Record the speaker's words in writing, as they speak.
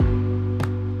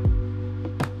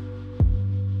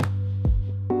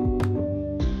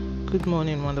Good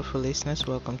morning, wonderful listeners.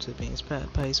 Welcome to Be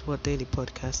Inspired by His Word Daily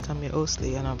Podcast. I'm your host,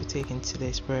 Lee, and I'll be taking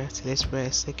today's prayer. Today's prayer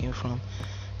is taken from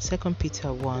 2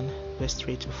 Peter 1, verse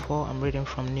 3 to 4. I'm reading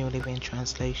from New Living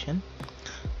Translation.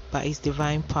 By His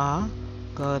divine power,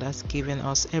 God has given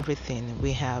us everything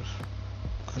we have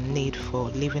a need for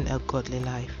living a godly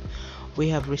life. We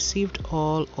have received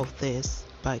all of this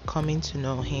by coming to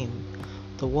know Him,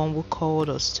 the one who called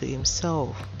us to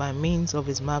Himself by means of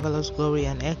His marvelous glory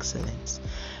and excellence.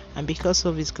 And because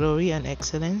of His glory and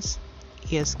excellence,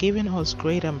 He has given us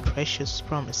great and precious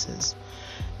promises.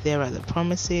 There are the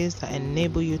promises that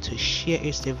enable you to share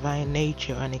His divine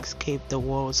nature and escape the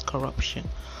world's corruption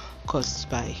caused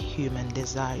by human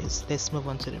desires. Let's move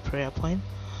on to the prayer point.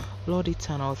 Lord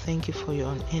Eternal, thank you for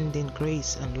your unending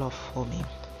grace and love for me.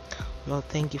 Lord,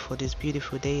 thank you for this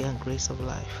beautiful day and grace of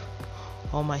life.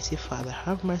 Almighty Father,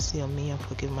 have mercy on me and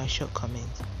forgive my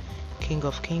shortcomings. King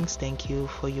of Kings, thank you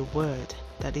for your word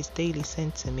that is daily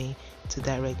sent to me to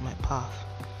direct my path.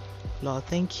 Lord,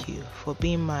 thank you for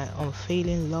being my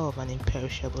unfailing love and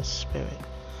imperishable spirit.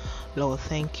 Lord,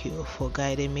 thank you for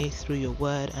guiding me through your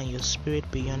word and your spirit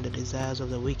beyond the desires of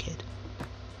the wicked.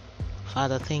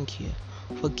 Father, thank you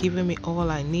for giving me all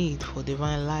I need for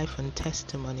divine life and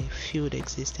testimony-filled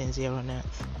existence here on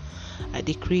earth. I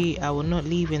decree I will not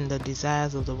live in the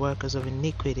desires of the workers of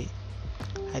iniquity.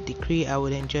 I decree I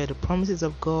will enjoy the promises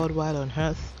of God while on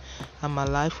earth, and my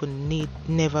life will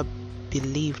never be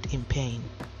lived in pain.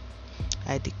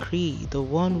 I decree the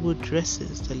one who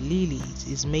dresses the lilies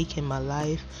is making my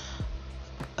life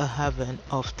a haven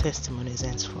of testimonies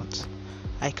henceforth.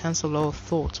 I cancel all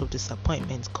thoughts of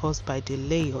disappointment caused by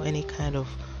delay or any kind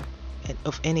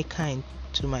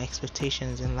to my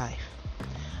expectations in life.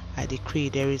 I decree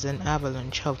there is an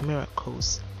avalanche of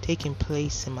miracles taking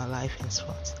place in my life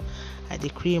henceforth. I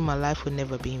decree my life will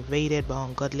never be invaded by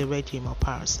ungodly regime or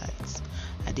parasites.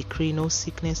 I decree no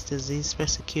sickness, disease,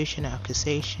 persecution, or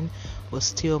accusation will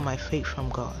steal my faith from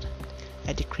God.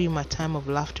 I decree my time of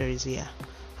laughter is here.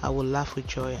 I will laugh with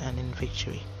joy and in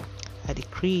victory. I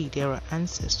decree there are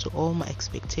answers to all my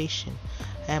expectation.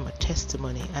 I am a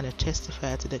testimony and a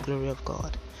testifier to the glory of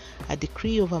God. I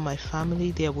decree over my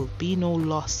family there will be no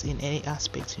loss in any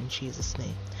aspect in Jesus'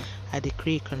 name. I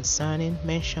decree concerning,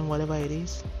 mention whatever it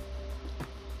is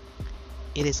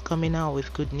coming out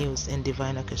with good news and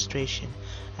divine orchestration.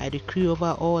 I decree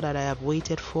over all that I have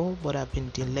waited for but have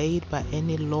been delayed by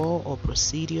any law or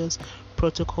procedures,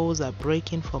 protocols are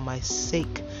breaking for my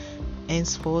sake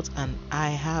henceforth, and I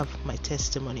have my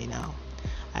testimony now.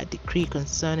 I decree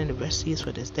concerning the verses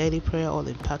for this daily prayer, all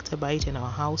impacted by it in our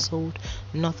household,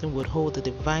 nothing would hold the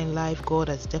divine life God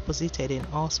has deposited in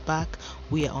us back.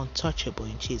 We are untouchable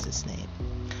in Jesus' name.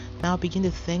 Now begin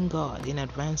to thank God in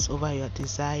advance over your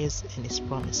desires and His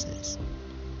promises.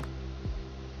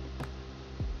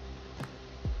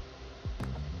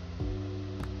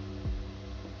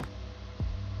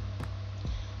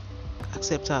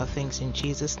 Accept our thanks in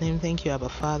Jesus' name. Thank you, Abba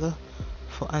Father,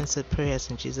 for answered prayers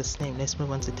in Jesus' name. Let's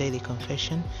move on to daily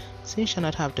confession. Sin shall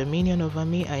not have dominion over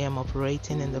me. I am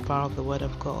operating in the power of the word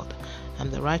of God.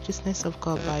 I'm the righteousness of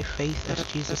God by faith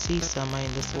as Jesus is, so am I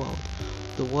in this world.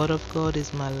 The word of God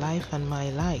is my life and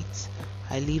my light.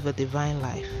 I live a divine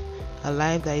life, a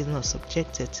life that is not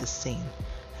subjected to sin.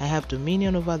 I have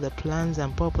dominion over the plans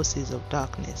and purposes of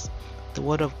darkness. The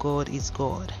word of God is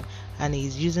God, and He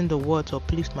is using the word to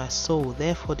uplift my soul.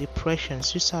 Therefore, depression,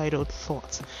 suicidal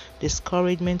thoughts,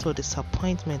 discouragement, or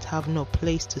disappointment have no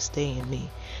place to stay in me.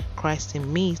 Christ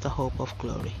in me is the hope of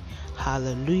glory.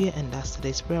 Hallelujah. And that's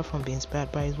today's prayer from Being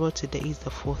Inspired by His Word. Today is the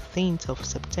 14th of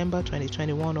September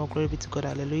 2021. All glory be to God.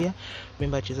 Hallelujah.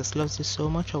 Remember, Jesus loves you so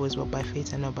much. Always walk by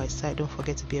faith and not by sight. Don't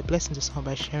forget to be a blessing to someone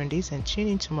by sharing this, and tune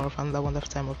in tomorrow for another wonderful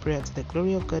time of prayer to the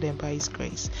glory of God and by His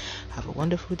grace. Have a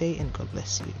wonderful day, and God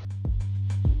bless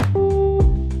you.